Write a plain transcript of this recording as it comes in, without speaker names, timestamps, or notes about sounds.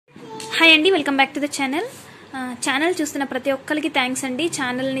Hi అండి, welcome back to the channel చూస్తున్న ప్రతి ఒక్కరికి థ్యాంక్స్ అండి.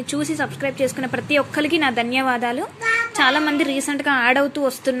 ఛానల్ని చూసి సబ్స్క్రైబ్ చేసుకున్న ప్రతి ఒక్కరికి నా ధన్యవాదాలు. చాలా మంది రీసెంట్గా యాడ్ అవుతూ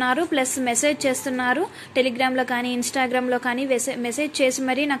వస్తున్నారు, ప్లస్ మెసేజ్ చేస్తున్నారు. టెలిగ్రామ్లో కానీ ఇన్స్టాగ్రామ్లో కానీ మెసేజ్ చేసి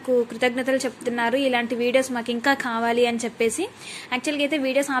మరీ నాకు కృతజ్ఞతలు చెప్తున్నారు. ఇలాంటి వీడియోస్ మాకు ఇంకా కావాలి అని చెప్పేసి. యాక్చువల్గా అయితే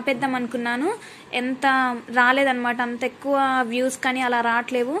వీడియోస్ ఆపేద్దాం అనుకున్నాను, ఎంత రాలేదన్నమాట, అంత ఎక్కువ వ్యూస్ కానీ అలా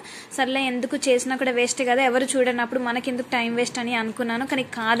రావట్లేవు. సర్లే ఎందుకు చేసినా కూడా వేస్ట్ కదా, ఎవరు చూడనప్పుడు మనకెందుకు టైం వేస్ట్ అని అనుకున్నాను. కానీ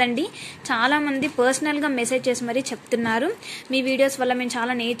కాదండి, చాలామంది పర్సనల్గా మెసేజ్ చేసి మరీ చెప్తున్నారు మీ వీడియోస్ వల్ల మేము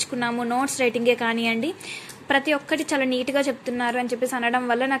చాలా నేర్చుకున్నాము, నోట్స్ రైటింగే కానివ్వండి, ప్రతి ఒక్కటి చాలా నీట్గా చెప్తున్నారు అని చెప్పేసి అనడం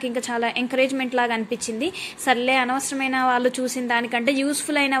వల్ల నాకు ఇంకా చాలా ఎంకరేజ్మెంట్ లాగా అనిపించింది. సర్లే, అనవసరమైన వాళ్ళు చూసిన దానికంటే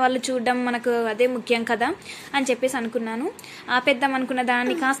యూస్ఫుల్ అయిన వాళ్ళు చూడడం మనకు అదే ముఖ్యం కదా అని చెప్పేసి అనుకున్నాను. ఆపేద్దాం అనుకున్న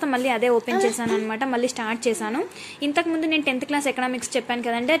దాన్ని కాస్త మళ్ళీ అదే ఓపెన్ చేశాను అనమాట, మళ్ళీ స్టార్ట్ చేశాను. ఇంతకుముందు నేను 10th క్లాస్ ఎకనామిక్స్ చెప్పాను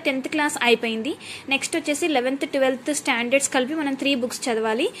కదండి, 10th క్లాస్ అయిపోయింది. నెక్స్ట్ వచ్చేసి 11th 12th స్టాండర్డ్స్ కలిపి మనం 3 బుక్స్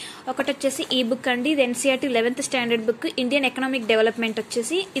చదవాలి. ఒకటి వచ్చేసి ఈ బుక్ అండి, ఇది NCERT 11th standard book, Indian economic development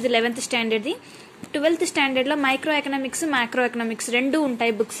వచ్చేసి ఇది 11th స్టాండర్డ్ది. 12th స్టాండర్డ్లో micro economics, macro economics రెండు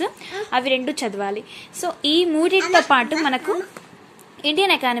ఉంటాయి బుక్స్, అవి రెండు చదవాలి. సో ఈ మూడింటితో పాటు మనకు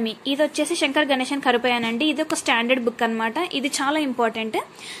ఇండియన్ ఎకానమీ, ఇది వచ్చేసి శంకర్ గణేశన్ కరుపయానండి, ఇది ఒక స్టాండర్డ్ బుక్ అనమాట. ఇది చాలా ఇంపార్టెంట్.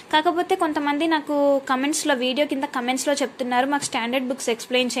 కాకపోతే కొంతమంది నాకు కమెంట్స్లో, వీడియో కింద కమెంట్స్లో చెప్తున్నారు, మాకు స్టాండర్డ్ బుక్స్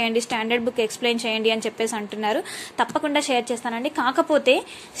ఎక్స్ప్లెయిన్ చేయండి, స్టాండర్డ్ బుక్ ఎక్స్ప్లెయిన్ చేయండి అని చెప్పేసి అంటున్నారు. తప్పకుండా షేర్ చేస్తానండి. కాకపోతే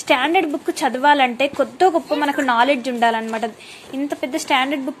స్టాండర్డ్ బుక్ చదవాలంటే కొద్దో గొప్ప మనకు నాలెడ్జ్ ఉండాలన్నమాట. ఇంత పెద్ద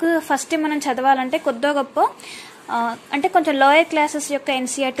స్టాండర్డ్ బుక్ ఫస్ట్ మనం చదవాలంటే కొద్దో గొప్ప అంటే కొంచెం లోయర్ క్లాసెస్ యొక్క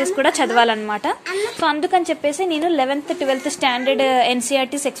NCERTs కూడా చదవాలన్నమాట. సో అందుకని చెప్పేసి నేను 11th 12th standard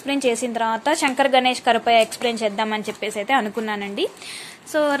NCERTs explain చేసిన తర్వాత శంకర్ గణేష్ కరుపయ్య ఎక్స్ప్లెయిన్ చేద్దామని చెప్పేసి అయితే అనుకున్నానండి.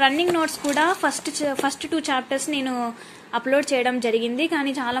 సో రన్నింగ్ నోట్స్ కూడా ఫస్ట్ 2 చాప్టర్స్ నేను అప్లోడ్ చేయడం జరిగింది.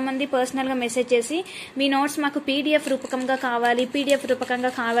 కానీ చాలామంది పర్సనల్గా మెసేజ్ చేసి మీ నోట్స్ మాకు PDF రూపకంగా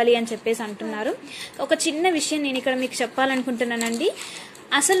కావాలి అని చెప్పేసి అంటున్నారు. ఒక చిన్న విషయం నేను ఇక్కడ మీకు చెప్పాలనుకుంటున్నానండి.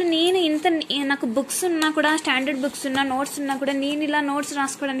 అసలు నేను నాకు బుక్స్ ఉన్నా కూడా, స్టాండర్డ్ బుక్స్ ఉన్నా, నోట్స్ ఉన్నా కూడా, నేను ఇలా నోట్స్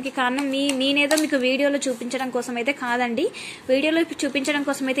రాసుకోవడానికి కారణం నేనేదో మీకు వీడియోలో చూపించడం కోసం అయితే కాదండి. వీడియోలో చూపించడం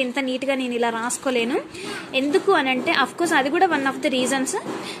కోసం అయితే ఇంత నీట్గా నేను ఇలా రాసుకోలేను. ఎందుకు అని అంటే అఫ్కోర్స్ అది కూడా వన్ ఆఫ్ ద రీజన్స్.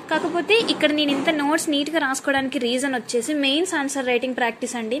 కాకపోతే ఇక్కడ నేను ఇంత నోట్స్ నీట్గా రాసుకోవడానికి రీజన్ వచ్చేసి మెయిన్స్ ఆన్సర్ రైటింగ్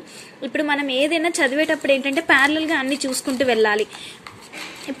ప్రాక్టీస్ అండి. ఇప్పుడు మనం ఏదైనా చదివేటప్పుడు ఏంటంటే ప్యారలల్గా అన్ని చూసుకుంటూ వెళ్ళాలి.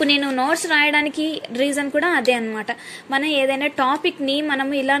 ఇప్పుడు నేను నోట్స్ రాయడానికి రీజన్ కూడా అదే అనమాట. మనం ఏదైనా టాపిక్ని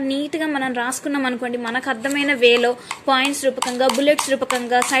మనము ఇలా నీట్గా మనం రాసుకున్నాం అనుకోండి, మనకు అర్థమైన వేలో పాయింట్స్ రూపకంగా, బుల్లెట్స్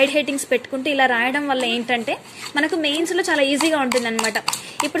రూపకంగా, సైడ్ హెడ్డింగ్స్ పెట్టుకుంటూ ఇలా రాయడం వల్ల ఏంటంటే మనకు మెయిన్స్లో చాలా ఈజీగా ఉంటుంది అనమాట.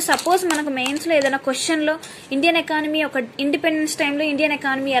 ఇప్పుడు సపోజ్ మనకు మెయిన్స్లో ఏదైనా క్వశ్చన్లో ఇండియన్ ఎకానమీ, ఒక ఇండిపెండెన్స్ టైంలో ఇండియన్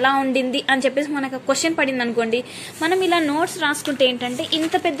ఎకానమీ ఎలా ఉండింది అని చెప్పేసి మనకు క్వశ్చన్ పడింది అనుకోండి, మనం ఇలా నోట్స్ రాసుకుంటే ఏంటంటే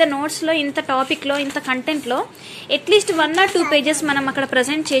ఇంత పెద్ద నోట్స్లో, ఇంత టాపిక్లో, ఇంత కంటెంట్లో అట్లీస్ట్ 1 or 2 pages మనం అక్కడ ప్రజెంట్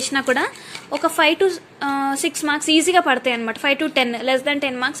చేసినా కూడా ఒక 5 to 6 మార్క్స్ ఈజీగా పడతాయి అనమాట. 5 to 10, లెస్ దాన్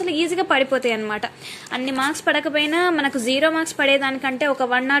 10 మార్క్స్ అలా ఈజీగా పడిపోతాయి అనమాట. అన్ని మార్క్స్ పడకపోయినా మనకు 0 మార్క్స్ పడేదానికంటే ఒక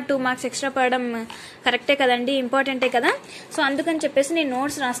 1 or 2 మార్క్స్ ఎక్స్ట్రా పడడం కరెక్టే కదండి, ఇంపార్టెంటే కదా. సో అందుకని చెప్పేసి నేను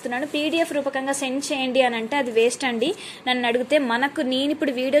నోట్స్ రాస్తున్నాను. PDF రూపకంగా సెండ్ చేయండి అని అంటే అది వేస్ట్ అండి. నన్ను అడిగితే నేను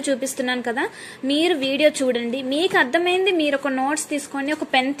ఇప్పుడు వీడియో చూపిస్తున్నాను కదా, మీరు వీడియో చూడండి, మీకు అర్థమైంది మీరు ఒక నోట్స్ తీసుకొని, ఒక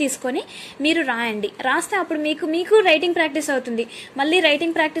పెన్ తీసుకొని మీరు రాయండి. రాస్తే అప్పుడు మీకు రైటింగ్ ప్రాక్టీస్ అవుతుంది. మళ్ళీ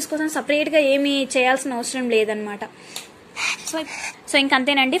రైటింగ్ ప్రాక్టీస్ కోసం సపరేట్గా ఏమీ చేయాల్సిన అవసరం లేదనమాట. సో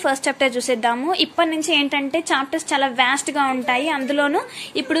ఇంకంతేనండి, ఫస్ట్ చాప్టర్ చూసేద్దాము. ఇప్పటి నుంచి ఏంటంటే చాప్టర్స్ చాలా వ్యాస్ట్గా ఉంటాయి. అందులోనూ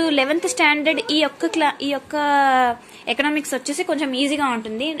ఇప్పుడు 11th స్టాండర్డ్ ఈ యొక్క ఎకనామిక్స్ వచ్చేసి కొంచెం ఈజీగా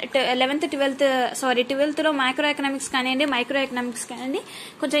ఉంటుంది. 11th 12thలో మైక్రో ఎకనామిక్స్ కానివ్వండి, మైక్రో ఎకనామిక్స్ కానివ్వండి,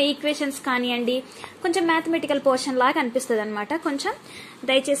 కొంచెం ఈక్వేషన్స్ కానివ్వండి, కొంచెం మ్యాథమెటికల్ పోర్షన్ లాగా అనిపిస్తుంది అనమాట. కొంచెం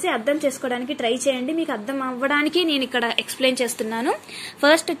దయచేసి అర్థం చేసుకోవడానికి ట్రై చేయండి, మీకు అర్థం అవ్వడానికి నేను ఇక్కడ ఎక్స్ప్లెయిన్ చేస్తున్నాను.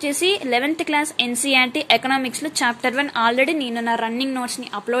 ఫస్ట్ వచ్చేసి 11th class NCERT ఎకనామిక్స్లో chapter 1 already నేను నా రన్నింగ్ నోట్స్ని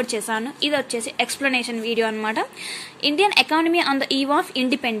అప్లోడ్ చేశాను. ఇది వచ్చేసి ఎక్స్ప్లెనేషన్ వీడియో అనమాట. Indian economy on the eve of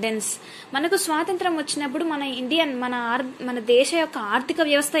independence. మనకు స్వాతంత్రం వచ్చినప్పుడు మన దేశ యొక్క ఆర్థిక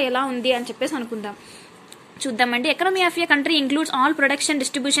వ్యవస్థ ఎలా ఉంది అని చెప్పేసి అనుకుందాం. చూద్దామండి. Economy of A country includes all production,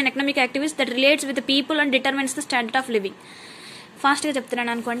 distribution, economic activities that relates with the people and determines the standard of living. ఫాస్ట్గా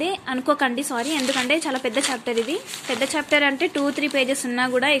చెప్తున్నాను అనుకోకండి, సారీ. ఎందుకంటే చాలా పెద్ద చాప్టర్ ఇది. పెద్ద చాప్టర్ అంటే 2-3 pages ఉన్నా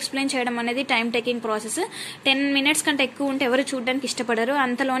కూడా ఎక్స్ప్లెయిన్ చేయడం అనేది టైం టేకింగ్ ప్రాసెస్. 10 minutes కంటే ఎక్కువ ఉంటే ఎవరు చూడడానికి ఇష్టపడరు.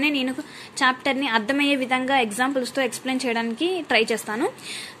 అంతలోనే నేను చాప్టర్ని అర్థమయ్యే విధంగా ఎగ్జాంపుల్స్తో ఎక్స్ప్లెయిన్ చేయడానికి ట్రై చేస్తాను.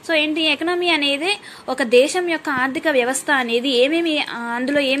 సో ఏంటి ఎకనామీ అనేది ఒక దేశం యొక్క ఆర్థిక వ్యవస్థ అనేది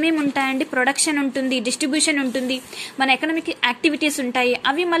అందులో ఏమేమి ఉంటాయండి, ప్రొడక్షన్ ఉంటుంది, డిస్ట్రిబ్యూషన్ ఉంటుంది, మన ఎకనామిక్ యాక్టివిటీస్ ఉంటాయి,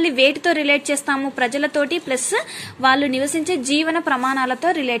 అవి మళ్ళీ వేటితో రిలేట్ చేస్తాము, ప్రజలతోటి ప్లస్ వాళ్ళు నివసించే జీవన ప్రమాణాలతో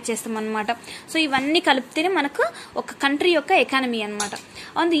రిలేట్ చేస్తాం అనమాట. సో ఇవన్నీ కలిపితేనే మనకు ఒక కంట్రీ యొక్క ఎకానమీ అనమాట.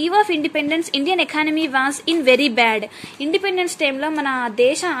 On the eve of independence Indian economy was in very bad. Independence టైంలో మన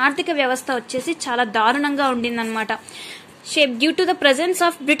దేశ ఆర్థిక వ్యవస్థ వచ్చేసి చాలా దారుణంగా ఉండిందనమాట. Shaped due to the presence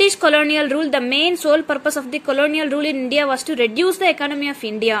of British colonial rule, the main sole purpose of the colonial rule in India was to reduce the economy of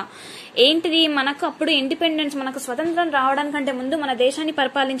India. ఏంటిది, మనకు అప్పుడు ఇండిపెండెన్స్, మనకు స్వతంత్రం రావడానికంటే ముందు మన దేశాన్ని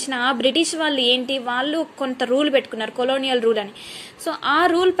పరిపాలించిన బ్రిటిష్ వాళ్ళు కొంత రూల్ పెట్టుకున్నారు, కొలోనియల్ రూల్ అని. సో ఆ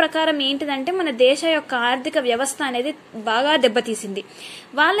రూల్ ప్రకారం ఏంటిదంటే మన దేశ యొక్క ఆర్థిక వ్యవస్థ అనేది బాగా దెబ్బతీసింది.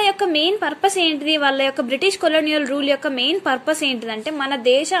 వాళ్ళ యొక్క మెయిన్ పర్పస్ ఏంటిది, వాళ్ళ యొక్క బ్రిటిష్ కొలోనియల్ రూల్ యొక్క మెయిన్ పర్పస్ ఏంటిదంటే మన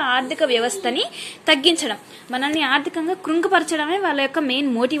దేశ ఆర్థిక వ్యవస్థని తగ్గించడం, మనల్ని ఆర్థికంగా కృంగపరచడమే వాళ్ళ యొక్క మెయిన్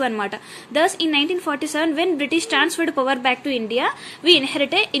మోటివ్ అనమాట. దస్ in 1947 when British transferred power back to India, we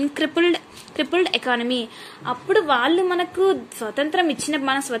inherited crippled economy. అప్పుడు వాళ్ళు మనకు స్వతంత్రం ఇచ్చిన,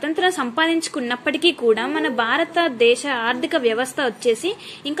 మన స్వతంత్రం సంపాదించుకున్నప్పటికీ కూడా మన భారతదేశ ఆర్థిక వ్యవస్థ వచ్చేసి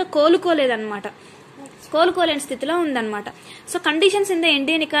ఇంకా కోలుకోలేని స్థితిలో ఉందన్నమాట. So conditions in the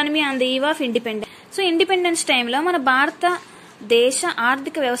Indian economy on the eve of independence. So independence టైంలో మన భారతదేశ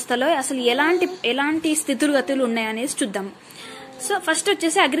ఆర్థిక వ్యవస్థలో అసలు ఎలాంటి స్థితిగతులు ఉన్నాయనేది చూద్దాం. సో ఫస్ట్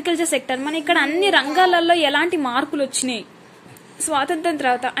వచ్చేసి అగ్రికల్చర్ సెక్టర్. మన ఇక్కడ అన్ని రంగాలలో ఎలాంటి మార్పులు వచ్చినాయి స్వాతంత్రం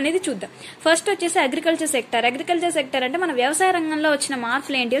తర్వాత అనేది చూద్దాం. ఫస్ట్ వచ్చేసి అగ్రికల్చర్ సెక్టర్ అంటే మన వ్యవసాయ రంగంలో వచ్చిన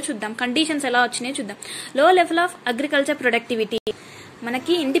మార్పులు ఏంటో చూద్దాం, కండిషన్స్ ఎలా వచ్చినాయో చూద్దాం. లో లెవెల్ ఆఫ్ అగ్రికల్చర్ ప్రొడక్టివిటీ.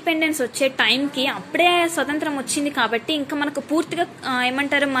 మనకి ఇండిపెండెన్స్ వచ్చే టైంకి అప్పుడే స్వతంత్రం వచ్చింది కాబట్టి ఇంకా మనకు పూర్తిగా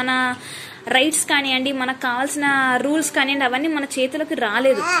ఏమంటారు, మన రైట్స్ కానివ్వండి, మనకు కావాల్సిన రూల్స్ కానివ్వండి, అవన్నీ మన చేతులకు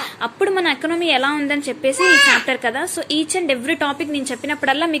రాలేదు. అప్పుడు మన ఎకనామీ ఎలా ఉందని చెప్పేసి ఈ చాప్టర్ కదా. So each and every topic నేను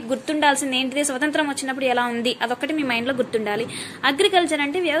చెప్పినప్పుడల్లా మీకు గుర్తుండాల్సింది ఏంటిది, స్వతంత్రం వచ్చినప్పుడు ఎలా ఉంది అదొకటి మీ మైండ్ లో గుర్తుండాలి. అగ్రికల్చర్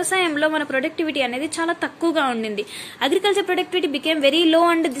అంటే వ్యవసాయంలో మన ప్రొడక్టివిటీ అనేది చాలా తక్కువగా ఉండింది. Agriculture productivity became very low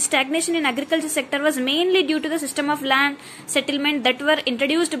and the stagnation in agriculture sector was mainly due to the system of land settlement that were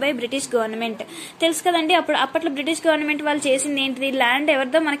introduced by British government. తెలుసు కదండి, అప్పట్లో బ్రిటిష్ గవర్నమెంట్ వాళ్ళు చేసింది ఏంటిది, ల్యాండ్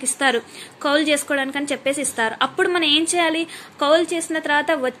ఎవరిదో మనకి ఇస్తారు, కౌలు చేసుకోవడానికి అని చెప్పేసి ఇస్తారు. అప్పుడు మనం ఏం చేయాలి, కౌలు చేసిన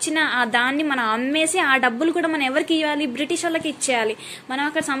తర్వాత వచ్చిన ఆ దాన్ని మనం అమ్మేసి ఆ డబ్బులు కూడా మనం ఎవరికి ఇవ్వాలి, బ్రిటిష్ వాళ్ళకి ఇచ్చేయాలి. మనం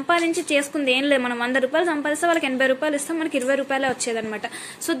అక్కడ సంపాదించి చేసుకుంది ఏం లేదు, మనం 100 రూపాయలు సంపాదిస్తే వాళ్ళకి 80 రూపాయలు ఇస్తాం, మనకి 20 రూపాయలే వచ్చేదనమాట.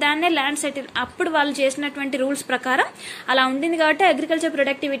 సో దాన్నే ల్యాండ్ సెటిల్. అప్పుడు వాళ్ళు చేసినటువంటి రూల్స్ ప్రకారం అలా ఉండింది కాబట్టి అగ్రికల్చర్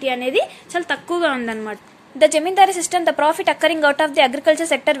ప్రొడక్టివిటీ అనేది చాలా తక్కువగా ఉందన్నమాట. The Jamindari system, the profit occurring out of the agriculture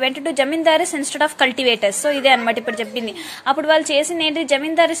sector went to Jamindaris instead of cultivators. So ఇదే అన్నమాట ఇప్పుడు చెప్పింది. అప్పుడు వాళ్ళు చేసింది ఏంటి,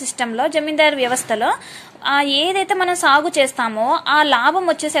 జమీందారీ సిస్టంలో, జమీందారీ వ్యవస్థలో ఏదైతే మనం సాగు చేస్తామో ఆ లాభం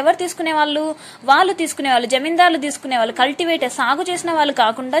వచ్చేసి ఎవరు తీసుకునేవాళ్ళు, వాళ్ళు తీసుకునేవాళ్ళు, జమీందారులు తీసుకునేవాళ్ళు. కల్టివేటర్ సాగు చేసిన వాళ్ళు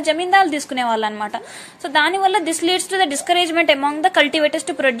కాకుండా జమీందారులు తీసుకునేవాళ్ళు అనమాట. సో దానివల్ల this leads to the discouragement among the cultivators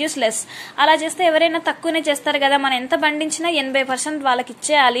to produce less. అలా చేస్తే ఎవరైనా తక్కువనే చేస్తారు కదా, మనం ఎంత పండించినా 80% వాళ్ళకి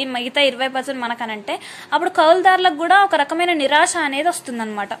ఇచ్చేయాలి, మిగతా 20% మనకనంటే అప్పుడు కౌలుదారులకు కూడా ఒక రకమైన నిరాశ అనేది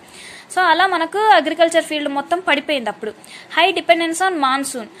వస్తుందన్నమాట. సో అలా మనకు అగ్రికల్చర్ ఫీల్డ్ మొత్తం పడిపోయింది. అప్పుడు హై డిపెండెన్స్ ఆన్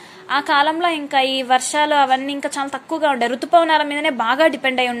మాన్సూన్. ఆ కాలంలో ఇంకా ఈ వర్షాలు అవన్నీ ఇంకా చాలా తక్కువగా ఉండే, ఋతుపవనాల మీదనే బాగా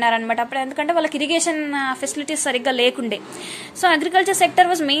డిపెండ్ అయి ఉన్నారనమాట అప్పుడు, ఎందుకంటే వాళ్ళకి ఇరిగేషన్ ఫెసిలిటీస్ సరిగ్గా లేకుండే. So agriculture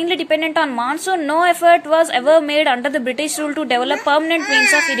sector was mainly dependent on monsoon. No effort was ever made under the British rule to develop permanent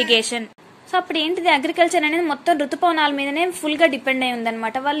means of irrigation. So అప్పుడు ఏంటిది, అగ్రికల్చర్ అనేది మొత్తం ఋతుపవనాల మీదనే ఫుల్ గా డిపెండ్ అయి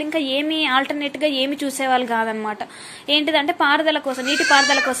ఉందన్నమాట. వాళ్ళు ఇంకా ఏమి ఆల్టర్నేట్ గా ఏమి చూసేవాళ్ళు కాదనమాట. ఏంటిదంటే పారుదల కోసం, నీటి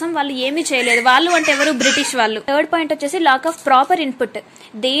పారుదల కోసం వాళ్ళు ఏమీ చేయలేదు. వాళ్ళు అంటే ఎవరు, బ్రిటిష్ వాళ్ళు. థర్డ్ పాయింట్ వచ్చేసి లాక్ ఆఫ్ ప్రాపర్ ఇన్పుట్.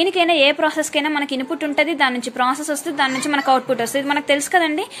 దేనికైనా ఏ ప్రాసెస్ కైనా మనకి ఇన్పుట్ ఉంటుంది, దాని నుంచి ప్రాసెస్ వస్తుంది, దాని నుంచి మనకు అవుట్పుట్ వస్తుంది, మనకు తెలుసు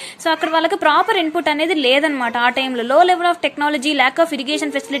కదండి. సో అక్కడ వాళ్ళకి ప్రాపర్ ఇన్పుట్ అనేది లేదనమాట ఆ టైంలో. లో level of technology, lack of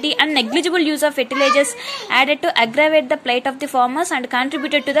irrigation facility and negligible use of fertilisers added to అగ్రావేట్ the plight of the farmers and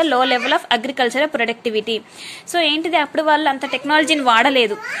contributed to the low level of agriculture productivity. So ఏంటిది, అప్పుడు వాళ్ళు అంత టెక్నాలజీని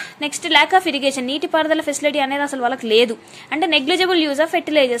వాడలేదు. నెక్స్ట్ ల్యాక్ ఆఫ్ ఇరిగేషన్, నీటి పారుదల facility అనేది అసలు వాళ్ళకి లేదు. అంటే నెగ్లిజిబుల్ యూజ్ ఆఫ్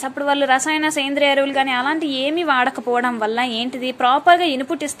ఫెర్టిలైజర్స్, అప్పుడు వాళ్ళు రసాయన సేంద్రియ ఎరువులు కానీ అలాంటి ఏమీ వాడకపోవడం వల్ల ఏంటిది, ప్రాపర్ గా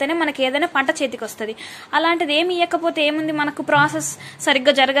ఇన్పుట్ ఇస్తేనే మనకి ఏదైనా పంట చేతికి వస్తుంది. అలాంటిది ఏమి ఇవ్వకపోతే ఏముంది, మనకు ప్రాసెస్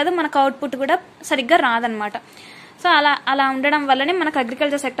సరిగ్గా జరగదు, మనకు అవుట్పుట్ కూడా సరిగ్గా రాదనమాట. సో అలా ఉండడం వల్లనే మనకు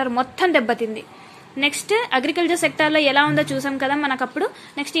అగ్రికల్చర్ సెక్టర్ మొత్తం దెబ్బతింది. నెక్స్ట్ అగ్రికల్చర్ సెక్టార్లో ఎలా ఉందో చూసాం కదా మనకప్పుడు.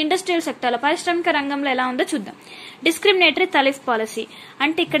 నెక్స్ట్ ఇండస్ట్రియల్ సెక్టార్లో, పారిశ్రామిక రంగంలో ఎలా ఉందో చూద్దాం. డిస్క్రిమినేటరీ తరీఫ్ పాలసీ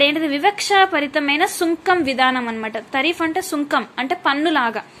అంటే ఇక్కడ ఏంటిది, వివక్షాపరితమైన సుంకం విధానం అనమాట. తరీఫ్ అంటే సుంకం అంటే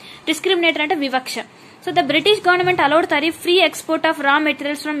పన్నులాగా, డిస్క్రిమినేటరీ అంటే వివక్ష. So the British government allowed tariff-free export of raw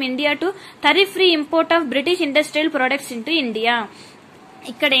materials from India to tariff-free import of British industrial products into India.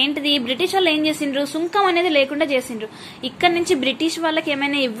 ఇక్కడ ఏంటిది, బ్రిటిష్ వాళ్ళు ఏం చేసిండ్రు, సుంకం అనేది లేకుండా చేసిండ్రు. ఇక్కడ నుంచి బ్రిటిష్ వాళ్ళకి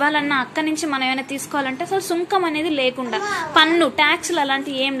ఏమైనా ఇవ్వాలన్నా, అక్కడ నుంచి మనం ఏమైనా తీసుకోవాలంటే అసలు సుంకం అనేది లేకుండా, పన్ను ట్యాక్స్లు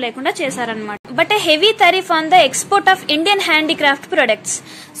అలాంటివి ఏం లేకుండా చేశారనమాట. But A heavy tariff on the export of Indian handicraft products.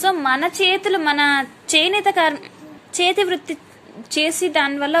 So మన చేతులు, మన చేతి వృత్తి చేసి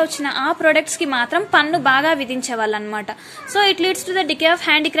దానివల్ల వచ్చిన ఆ ప్రొడక్ట్స్ కి మాత్రం పన్ను బాగా విధించేవాళ్ళు అనమాట. So it leads to the decay of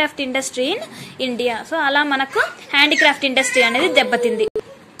handicraft industry in India. So అలా మనకు హ్యాండీక్రాఫ్ట్ ఇండస్ట్రీ అనేది దెబ్బతింది.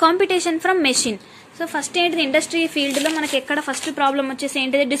 Competition from machine. So first ఏంటిది, ఇండస్ట్రీ ఫీల్డ్ లో మనకి ఎక్కడ ఫస్ట్ ప్రాబ్లం వచ్చేసి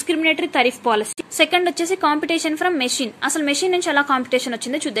ఏంటిది, డిస్క్రిమినేటరీ టారిఫ్ పాలసీ. సెకండ్ వచ్చేసి కాంపిటీషన్ ఫ్రమ్ మెషిన్. అసలు మెషిన్ నుంచి ఎలా కాంపిటీషన్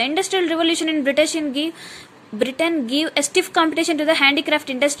వచ్చిందో చూద్దాం. Industrial revolution in Britain gave a stiff competition to the handicraft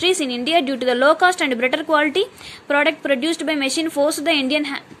industries in India due to the low cost and better quality product produced by machine forced the Indian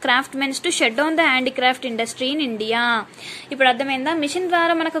craftsmen to shut down the handicraft industry in India. ఇప్పుడు అర్థమైందా, machine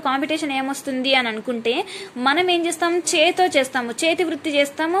ద్వారా మనకు competition ఏమొస్తుంది అని అనుకుంటే మనం ఏం చేస్తాము, చేతితో చేస్తాము, చేతి వృత్తి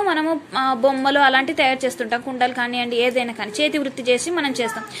చేస్తాము. మనము బొమ్మలు అలాంటివి తయారు చేస్తుంటాం, కుండలు కానివ్వండి ఏదైనా కానీ చేతి వృత్తి చేసి మనం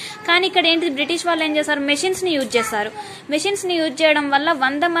చేస్తాం. కానీ ఇక్కడ ఏంటి, బ్రిటిష్ వాళ్ళు ఏం చేస్తారు, మెషిన్స్ ని యూజ్ చేస్తారు. మెషిన్స్ ని యూజ్ చేయడం వల్ల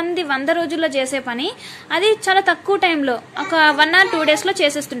 100 మంది 100 రోజుల్లో చేసే పని అది చాలా తక్కువ టైంలో ఒక 1 or 2 days లో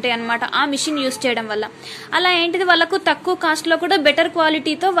చేసేస్తుంటాయి అనమాట ఆ మిషన్ యూజ్ చేయడం వల్ల. అలా ఏంటిది, వాళ్ళకు తక్కువ కాస్ట్ లో కూడా బెటర్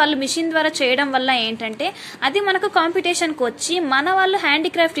క్వాలిటీతో వాళ్ళు మిషన్ ద్వారా చేయడం వల్ల ఏంటంటే అది మనకు కాంపిటీషన్ కు వచ్చి మన వాళ్ళు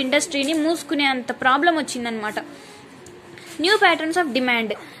హ్యాండీక్రాఫ్ట్ ఇండస్ట్రీని మూసుకునే అంత ప్రాబ్లం వచ్చిందనమాట. New patterns of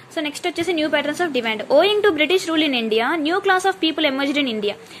demand. So next వచ్చేసి new patterns of demand. ఓయింగ్ to British rule in India, new class of people emerged in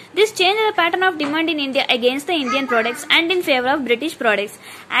India. This change the pattern of demand in India against the Indian products and in favour of British products.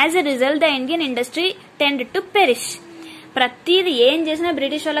 As a result the Indian industry tend to perish. ప్రతిది ఏం చేసినా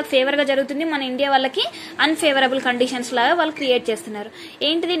British వాళ్ళకి favour గా జరుగుతుంది, మన India వాళ్ళకి unfavourable conditions లాగా వాళ్ళు క్రియేట్ చేస్తున్నారు.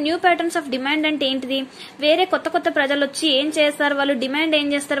 ఏంటిది న్యూ ప్యాటర్న్స్ ఆఫ్ డిమాండ్ అంటే ఏంటిది, వేరే కొత్త కొత్త ప్రజలు వచ్చి ఏం చేస్తారు, వాళ్ళు డిమాండ్ ఏం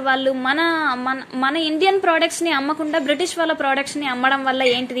చేస్తారు, వాళ్ళు మన ఇండియన్ ప్రొడక్ట్స్ ని అమ్మకుండా బ్రిటిష్ వాళ్ళ ప్రొడక్ట్స్ ని అమ్మడం వల్ల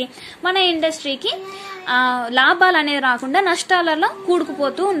ఏంటిది, మన ఇండస్ట్రీకి లాభాలు అనేది రాకుండా నష్టాలలో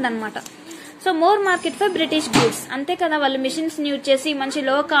కూడుకుపోతూ ఉందన్నమాట. So more market for British goods. అంతే కదా, వాళ్ళు మిషన్స్ ని యూజ్ చేసి మంచి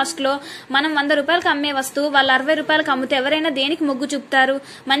లో కాస్ట్ లో మనం 100 రూపాయలకు అమ్మే వస్తువు వాళ్ళు 60 రూపాయలకు అమ్మితే ఎవరైనా దేనికి మొగ్గు చూపుతారు,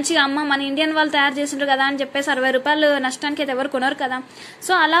 మంచిగా అమ్మ మన ఇండియన్ వాళ్ళు తయారు చేసిండ్రు కదా అని చెప్పేసి 60 రూపాయలు నష్టానికి అయితే ఎవరు కొనరు కదా.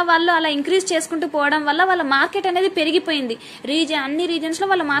 సో అలా వాళ్ళు అలా ఇంక్రీజ్ చేసుకుంటూ పోవడం వల్ల వాళ్ళ మార్కెట్ అనేది పెరిగిపోయింది. అన్ని రీజన్స్ లో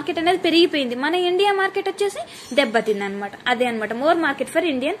వాళ్ళ మార్కెట్ అనేది పెరిగిపోయింది. మన ఇండియా మార్కెట్ వచ్చేసి దెబ్బతింది అనమాట. అదే అనమాట more market for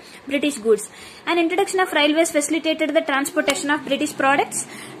Indian British goods. And introduction of railways facilitated the transportation of British products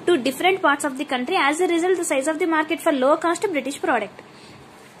to different parts of the country. As a result, the size of the market for low cost British product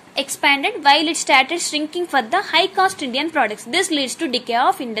expanded while it started shrinking for the high cost Indian products. This leads to decay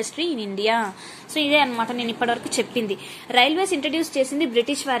of industry in India. So ఇదే అనమాట నేను ఇప్పటివరకు చెప్పింది. Railways introduce చేసింది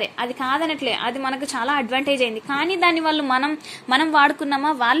British వారే, అది కాదనట్లే, అది మనకు చాలా అడ్వాంటేజ్ అయింది. కానీ దాన్ని వాళ్ళు మనం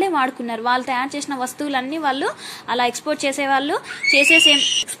వాడుకున్నామా, వాళ్ళే వాడుకున్నారు. వాళ్ళు తయారు చేసిన వస్తువులన్నీ వాళ్ళు అలా ఎక్స్పోర్ట్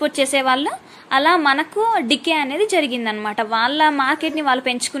చేసేవాళ్ళు అలా మనకు డికే అనేది జరిగిందనమాట. వాళ్ళ మార్కెట్ ని వాళ్ళు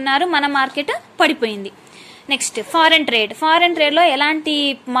పెంచుకున్నారు, మన మార్కెట్ పడిపోయింది. Next foreign trade. Foreign trade లో ఎలాంటి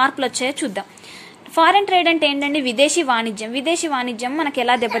మార్పులు వచ్చాయో చూద్దాం. ఫారెన్ ట్రేడ్ అంటే ఏంటంటే విదేశీ వాణిజ్యం. విదేశీ వాణిజ్యం మనకి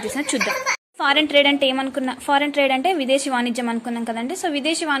ఎలా దెబ్బతీసిందో చూద్దాం. ఫారెన్ ట్రేడ్ అంటే ఫారెన్ ట్రేడ్ అంటే విదేశీ వాణిజ్యం అనుకున్నాం కదండి. సో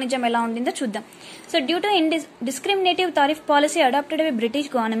విదేశీ వాణిజ్యం ఎలా ఉండిందో చూద్దాం. So due to discriminative tariff policy adapted by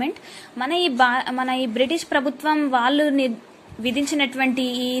British government, మన ఈ బ్రిటిష్ ప్రభుత్వం వాళ్ళు విధించినటువంటి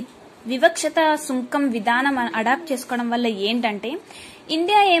ఈ వివక్షత సుంకం విధానం అడాప్ట్ చేసుకోవడం వల్ల ఏంటంటే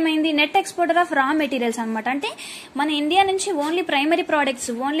ఇండియా ఏమైంది, నెట్ ఎక్స్పోర్టర్ ఆఫ్ రా మెటీరియల్స్ అనమాట. అంటే మన ఇండియా నుంచి ఓన్లీ ప్రైమరీ ప్రోడక్ట్స్,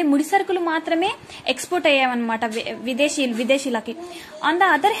 ఓన్లీ ముడి సరుకులు మాత్రమే export అయ్యాయన్నమాట విదేశీలకి. On the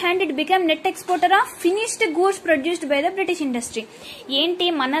other hand it become net exporter of finished goods produced by the British industry. ఏంటి,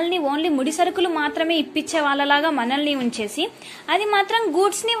 మనల్ని ఓన్లీ ముడి సరుకులు మాత్రమే ఇప్పించే వాళ్ళలాగా మనల్ని ఉంచేసి అది మాత్రం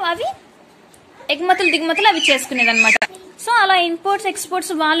గూడ్స్ ని అవి దిగుమతులు అవి చేసుకునేది అనమాట. సో అలా ఇంపోర్ట్స్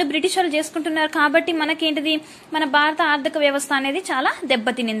ఎక్స్పోర్ట్స్ వాళ్ళు బ్రిటిష్ వాళ్ళు చేసుకుంటున్నారు కాబట్టి మనకేంటిది, మన భారత ఆర్థిక వ్యవస్థ అనేది చాలా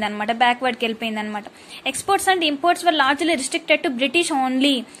దెబ్బతినింది అనమాట, బ్యాక్వర్డ్కి వెళ్ళిపోయింది అనమాట. Exports and imports were largely restricted to British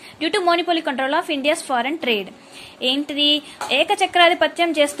only due to monopoly control of India's foreign trade. ఏంటిది, ఏకచక్రాధిపత్యం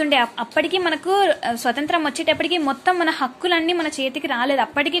చేస్తుండే. అప్పటికి మనకు స్వతంత్రం వచ్చేటప్పటికి మొత్తం మన హక్కులన్నీ మన చేతికి రాలేదు.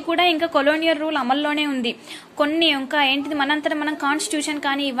 అప్పటికి కూడా ఇంకా కొలోనియల్ రూల్ అమల్లోనే ఉంది. కొన్ని ఇంకా ఏంటిది, మనంతరం మనం కాన్స్టిట్యూషన్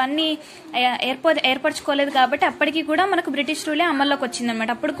కానీ ఇవన్నీ ఏర్పరచుకోలేదు కాబట్టి అప్పటికి కూడా మనకు బ్రిటిష్ రూలే అమల్లోకి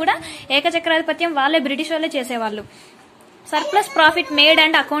వచ్చిందనమాట. అప్పుడు కూడా ఏకచక్రాధిపత్యం వాళ్ళే బ్రిటిష్ వాళ్ళే చేసేవాళ్ళు. Surplus profit made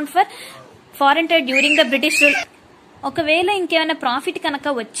and account for foreign trade during the British rule. ఒకవేళ ఇంకేమైనా ప్రాఫిట్ కనుక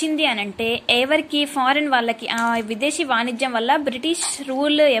వచ్చింది అని అంటే ఎవరికి, ఫారెన్ వాళ్ళకి. ఆ విదేశీ వాణిజ్యం వల్ల బ్రిటిష్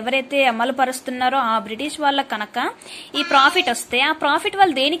రూల్ ఎవరైతే అమలు పరుస్తున్నారో ఆ బ్రిటిష్ వాళ్ళకి కనుక ఈ ప్రాఫిట్ వస్తే ఆ ప్రాఫిట్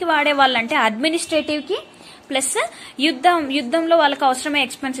వాళ్ళు దేనికి వాడేవాళ్ళు అంటే అడ్మినిస్ట్రేటివ్ కి ప్లస్ యుద్ధంలో వాళ్ళకి అవసరమే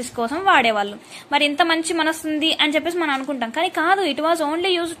ఎక్స్పెన్సెస్ కోసం వాడేవాళ్ళు. మరి ఇంత మంచి మనస్తుంది అని చెప్పేసి మనం అనుకుంటాం, కానీ కాదు. It was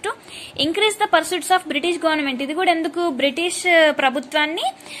only use to increase the pursuits of British government. ఇది కూడా ఎందుకు, బ్రిటిష్ ప్రభుత్వాన్ని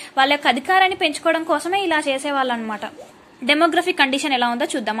వాళ్ళ యొక్క అధికారాన్ని పెంచుకోవడం కోసమే ఇలా చేసేవాళ్ళు అనమాట. డెమోగ్రఫిక్ కండిషన్ ఎలా ఉందో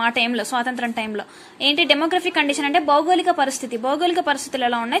చూద్దాం. ఆ టైంలో, స్వాతంత్రం టైంలో ఏంటి డెమోగ్రఫిక్ కండిషన్ అంటే భౌగోళిక పరిస్థితులు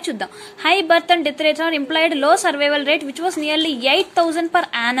ఎలా ఉన్నాయి చూద్దాం. High birth and death rates are implied లో survival rate which was nearly 8,000 per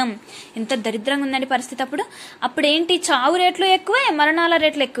annum. ఇంత దరిద్రంగా ఉందండి పరిస్థితి అప్పుడు ఏంటి, చావు రేట్లు ఎక్కువే, మరణాల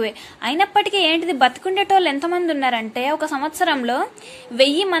రేట్లు ఎక్కువే. అయినప్పటికీ ఏంటిది, బతుకుండేటోళ్ళు ఎంతమంది ఉన్నారంటే ఒక సంవత్సరంలో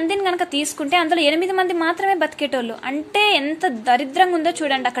 1000 మందిని కనుక తీసుకుంటే అందులో 8 మంది మాత్రమే బతికేటోళ్ళు. అంటే ఎంత దరిద్రంగా ఉందో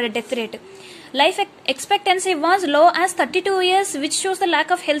చూడండి అక్కడ death rate. Life expectancy was low as 32 years, which shows the lack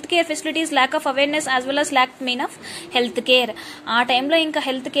of healthcare facilities, lack of awareness as well as lack of healthcare. ఆ టైంలో ఇంకా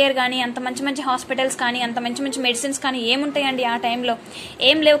హెల్త్ కేర్ కానీ, అంత మంచి హాస్పిటల్స్ కానీ, అంత మంచి మెడిసిన్స్ కానీ ఏముంటాయండి ఆ టైంలో,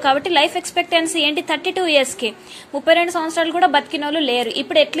 ఏం లేవు. కాబట్టి లైఫ్ ఎక్స్పెక్టెన్సీ ఏంటి, 32 yearsకి 32 సంవత్సరాలు కూడా బతికిన వాళ్ళు లేరు.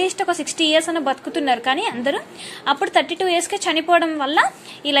 ఇప్పుడు అట్లీస్ట్ ఒక 60 years అన్న బతుకుతున్నారు, కానీ అందరూ అప్పుడు 32 yearsకి చనిపోవడం వల్ల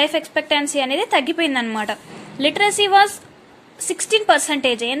ఈ లైఫ్ ఎక్స్పెక్టెన్సీ అనేది తగ్గిపోయిందనమాట. లిటరసీ వాజ్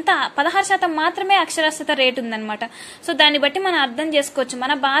 16%, ఎంత 16% మాత్రమే అక్షరాస్యత రేటు ఉందన్నమాట. సో దాన్ని బట్టి మనం అర్థం చేసుకోవచ్చు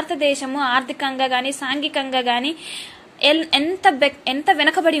మన భారతదేశము ఆర్థికంగా కానీ సాంఘికంగా కానీ ఎంత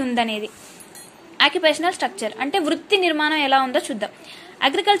వెనకబడి ఉందనేది. ఆక్యుపేషనల్ స్ట్రక్చర్ అంటే వృత్తి నిర్మాణం ఎలా ఉందో చూద్దాం.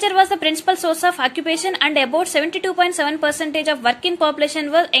 Agriculture was the principal source of occupation and about 72.7% of working population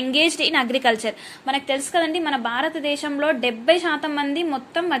was engaged in agriculture. మనకు తెలుసు కదండి, మన భారతదేశంలో 70% మంది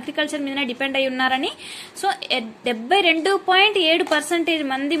మొత్తం అగ్రికల్చర్ మీదనే డిపెండ్ అయి ఉన్నారని. సో 72.7%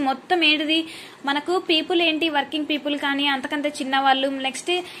 మంది మొత్తం ఏంటిది, మనకు పీపుల్ ఏంటి, వర్కింగ్ పీపుల్ కానీ, అంతకంటే చిన్న వాళ్ళు,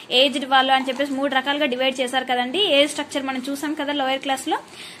 నెక్స్ట్ ఏజ్డ్ వాళ్ళు అని చెప్పేసి 3 రకాలుగా డివైడ్ చేశారు కదండి. ఏజ్ స్ట్రక్చర్ మనం చూసాం కదా లోయర్ క్లాస్ లో.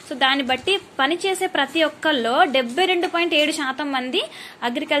 సో దాన్ని బట్టి పనిచేసే ప్రతి ఒక్కళ్ళలో 72.7% మంది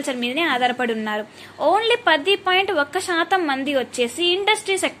అగ్రికల్చర్ మీదనే ఆధారపడి ఉన్నారు. ఓన్లీ 10.1% మంది వచ్చేసి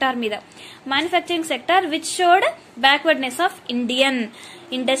ఇండస్ట్రీ సెక్టార్ మీద, manufacturing sector which showed backwardness of Indian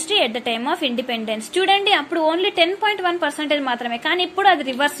industry at the time of independence. చూడండి, అప్పుడు ఓన్లీ 10.1% మాత్రమే, కానీ ఇప్పుడు అది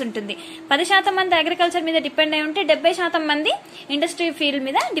రివర్స్ ఉంటుంది. 10% మంది అగ్రికల్చర్ మీద డిపెండ్ అయి ఉంటే 70% మంది ఇండస్ట్రీ ఫీల్డ్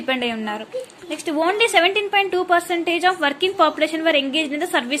మీద డిపెండ్ అయి ఉన్నారు. Next only 17.2% of working population were engaged in the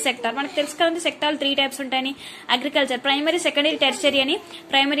service sector. మనకు తెలుసు కదండి, సెక్టార్ 3 టైప్స్ ఉంటాయని. అగ్రికల్చర్ ప్రైమరీ, సెకండరీ, టెర్షరీ అని.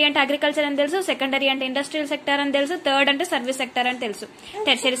 ప్రైమరీ అంటే అగ్రికల్చర్ అని తెలుసు, సెకండరీ అంటే ఇండస్ట్రియల్ సెక్టార్ అని తెలుసు, థర్డ్ అంటే సర్వీస్ సెక్టార్ అని తెలుసు,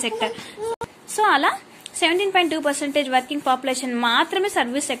 టెర్షరీ సెక్టార్. సో అలా 17.2% వర్కింగ్ పాపులేషన్ మాత్రమే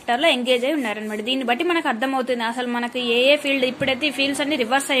సర్వీస్ సెక్టర్ లో ఎంగేజ్ అయి ఉన్నారనమాట. దీన్ని బట్టి మనకు అర్థమవుతుంది అసలు మనకు ఏ ఫీల్డ్, ఇప్పుడైతే ఈ ఫీల్డ్స్ అన్ని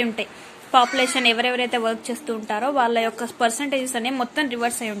రివర్స్ అయి ఉంటాయి. పాపులేషన్ ఎవరెవరైతే వర్క్ చేస్తూ ఉంటారో వాళ్ళ యొక్క పర్సంటేజెస్ అనేవి మొత్తం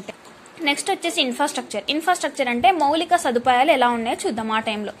రివర్స్ అయి ఉంటాయి. నెక్స్ట్ వచ్చేసి ఇన్ఫ్రాస్ట్రక్చర్ అంటే మౌలిక సదుపాయాలు ఎలా ఉన్నాయో చూద్దాం. ఆ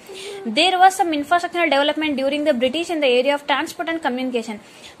టైంలో there was some infrastructural development during the British in the area of transport and communication.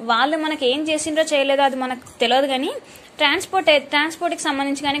 వాళ్ళు మనకి ఏం చేసిండ్రో చేయలేదో అది మనకు తెలియదు, కానీ ట్రాన్స్పోర్ట్ కి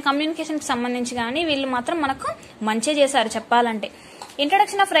సంబంధించి కానీ, కమ్యూనికేషన్ కి సంబంధించి కానీ వీళ్ళు మాత్రం మనకు మంచి చేశారు చెప్పాలంటే.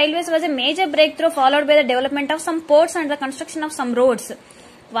 Introduction of railways was a major break through followed by the development of some ports and the construction of some roads.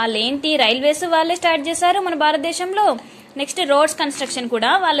 వాళ్ళేంటి, రైల్వేస్ వాళ్ళే స్టార్ట్ చేశారు మన భారతదేశంలో. నెక్స్ట్ రోడ్స్ కన్స్ట్రక్షన్ కూడా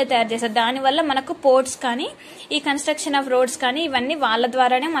వాళ్ళే తయారు చేశారు. దానివల్ల మనకు పోర్ట్స్ కానీ, ఈ కన్స్ట్రక్షన్ ఆఫ్ రోడ్స్ కానీ ఇవన్నీ వాళ్ళ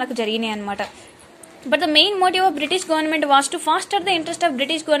ద్వారానే మనకు జరిగినాయి అనమాట. But the main motive of British government was to foster the interest of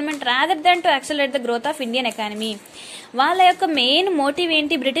British government rather than to accelerate the growth of Indian economy. వాళ్ళ యొక్క మెయిన్ మోటివ్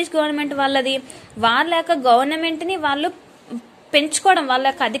ఏంటి, బ్రిటిష్ గవర్నమెంట్ వాళ్ళది, వాళ్ళ యొక్క గవర్నమెంట్ ని వాళ్ళు పెంచుకోవడం, వాళ్ళ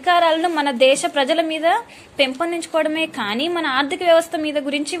యొక్క అధికారాలను మన దేశ ప్రజల మీద పెంపొందించుకోవడమే కానీ మన ఆర్థిక వ్యవస్థ మీద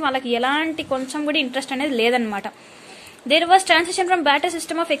గురించి వాళ్ళకి ఎలాంటి కొంచెం కూడా ఇంట్రెస్ట్ అనేది లేదనమాట. There was transition from barter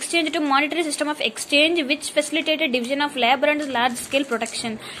system of exchange to monetary system of exchange which facilitated division of labor and large scale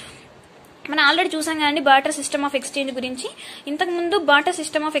production. మనం ఆల్రెడీ చూసాం కదండి బార్టర్ సిస్టమ్ ఆఫ్ ఎక్స్చేంజ్ గురించి. ఇంతకు ముందు బార్టర్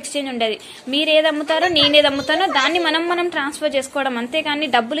సిస్టమ్ ఆఫ్ ఎక్స్చేంజ్ ఉండేది. మీరేది అమ్ముతారో నేనేది అమ్ముతానో దాన్ని మనం ట్రాన్స్ఫర్ చేసుకోవడం, అంతేకాని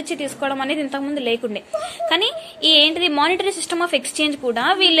డబ్బులు ఇచ్చి తీసుకోవడం అనేది ఇంతకు ముందు లేకుండే. కానీ ఈ ఏంటిది మానిటరీ సిస్టమ్ ఆఫ్ ఎక్స్చేంజ్ కూడా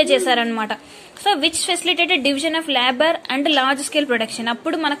వీళ్ళే చేశారనమాట. So which facilitated division of labour and large scale production.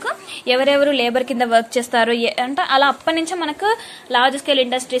 అప్పుడు మనకు ఎవరెవరు లేబర్ కింద వర్క్ చేస్తారు అంటే అలా అప్పటి నుంచే మనకు large scale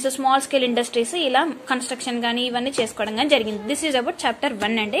industries, small scale industries ఇలా కన్స్ట్రక్షన్ గానీ ఇవన్నీ చేసుకోవడం కానీ జరిగింది. దిస్ ఈజ్ అబౌట్ చాప్టర్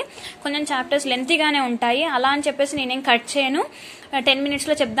 1 అండి. కొంచెం చాప్టర్స్ లెంతీగానే ఉంటాయి, అలా అని చెప్పేసి నేనేం కట్ చేయను. 10 minutes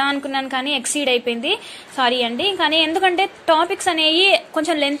లో చెప్దాం అనుకున్నాను కానీ ఎక్సీడ్ అయిపోయింది, సారీ అండి. కానీ ఎందుకంటే టాపిక్స్ అనేవి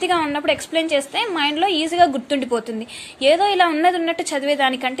కొంచెం లెంతీగా ఉన్నప్పుడు ఎక్స్ప్లెయిన్ చేస్తే మైండ్ లో ఈజీగా గుర్తుండిపోతుంది. ఏదో ఇలా ఉన్నట్టు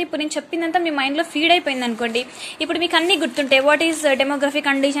చదివేదానికంటే ఇప్పుడు నేను చెప్పిందంతా మీ మైండ్ లో ఫీడ్ అయిపోయింది అనుకోండి, ఇప్పుడు మీకు అన్ని గుర్తుంటాయి. What is demographic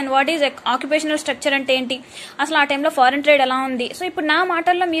condition, what is occupational structure అంటే ఏంటి, అసలు ఆ టైంలో ఫారెన్ ట్రేడ్ ఎలా ఉంది. సో ఇప్పుడు నా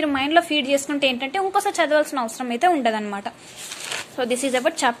మాటల్లో మీరు మైండ్ లో ఫీడ్ చేసుకుంటే ఏంటంటే ఇంకోసారి చదవాల్సిన అవసరం అయితే ఉండదన్నమాట. So this is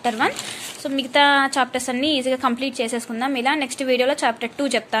about chapter 1. So మిగతా చాప్టర్స్ అన్ని ఈజీగా కంప్లీట్ చేసేసుకుందాం. ఇలా నెక్స్ట్ వీడియోలో చాప్టర్ 2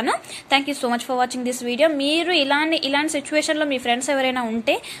 చెప్తాను. Thank you so much for watching this video. మీరు ఇలాంటి సిచ్యువేషన్లో మీ ఫ్రెండ్స్ ఎవరైనా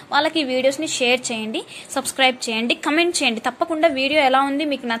ఉంటే వాళ్ళకి ఈ వీడియోస్ని షేర్ చేయండి, సబ్స్క్రైబ్ చేయండి, కమెంట్ చేయండి. తప్పకుండా వీడియో ఎలా ఉంది,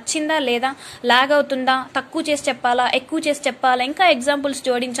 మీకు నచ్చిందా లేదా, లాగ్ అవుతుందా, తక్కువ చేసి చెప్పాలా, ఎక్కువ చేసి చెప్పాలా, ఇంకా ఎగ్జాంపుల్స్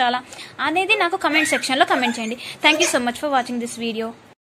జోడించాలా అనేది నాకు కమెంట్ సెక్షన్లో కమెంట్ చేయండి. Thank you so much for watching this video.